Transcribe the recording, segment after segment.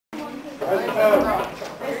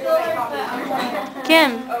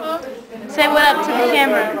Kim, say what up to the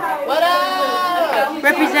camera. What up?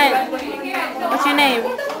 Represent. What's your name?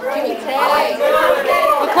 Kimmie Tay.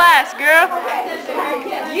 What class, girl?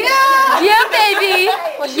 Yeah! Yeah, baby!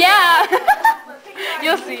 Yeah!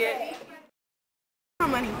 You'll see it.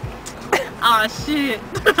 Money. Aw, shit.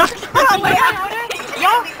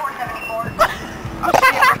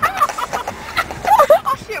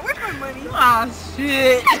 Oh shit, where's my money? Aw,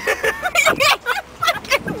 shit.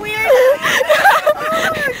 Fucking weird.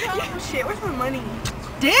 Oh shit, where's my money?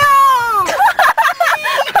 Damn!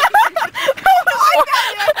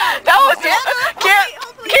 That was it.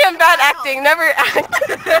 Kim, bad acting. Never act.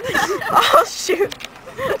 Oh shoot.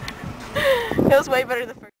 It was way better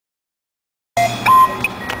the first.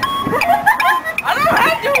 I don't know how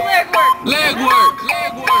to do leg work. Leg work.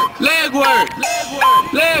 Leg work.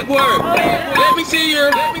 Leg work. Let me see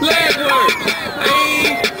your leg work.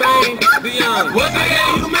 Anything beyond. What the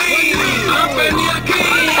hell you mean? I'm finna a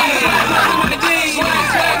king. My jeans.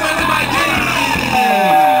 My jeans.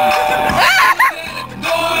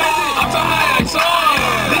 I'm talking like song.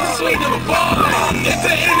 This is sweet number 4. It's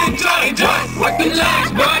an enjoy. Work the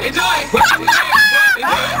legs, boy. Enjoy. Work the legs, boy.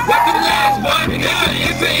 Work the legs, boy.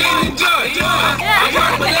 It's an enjoy. I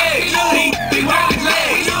work my legs. We work the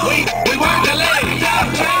legs. We work the legs.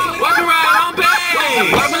 Walk around on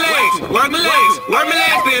pay. Work my legs. Work my legs. Work my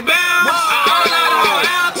legs. Then bounce. All out of my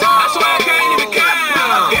ounce. I swear I can't even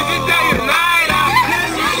count. Is it day or night?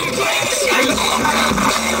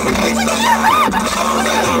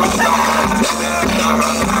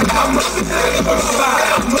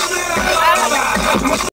 I'm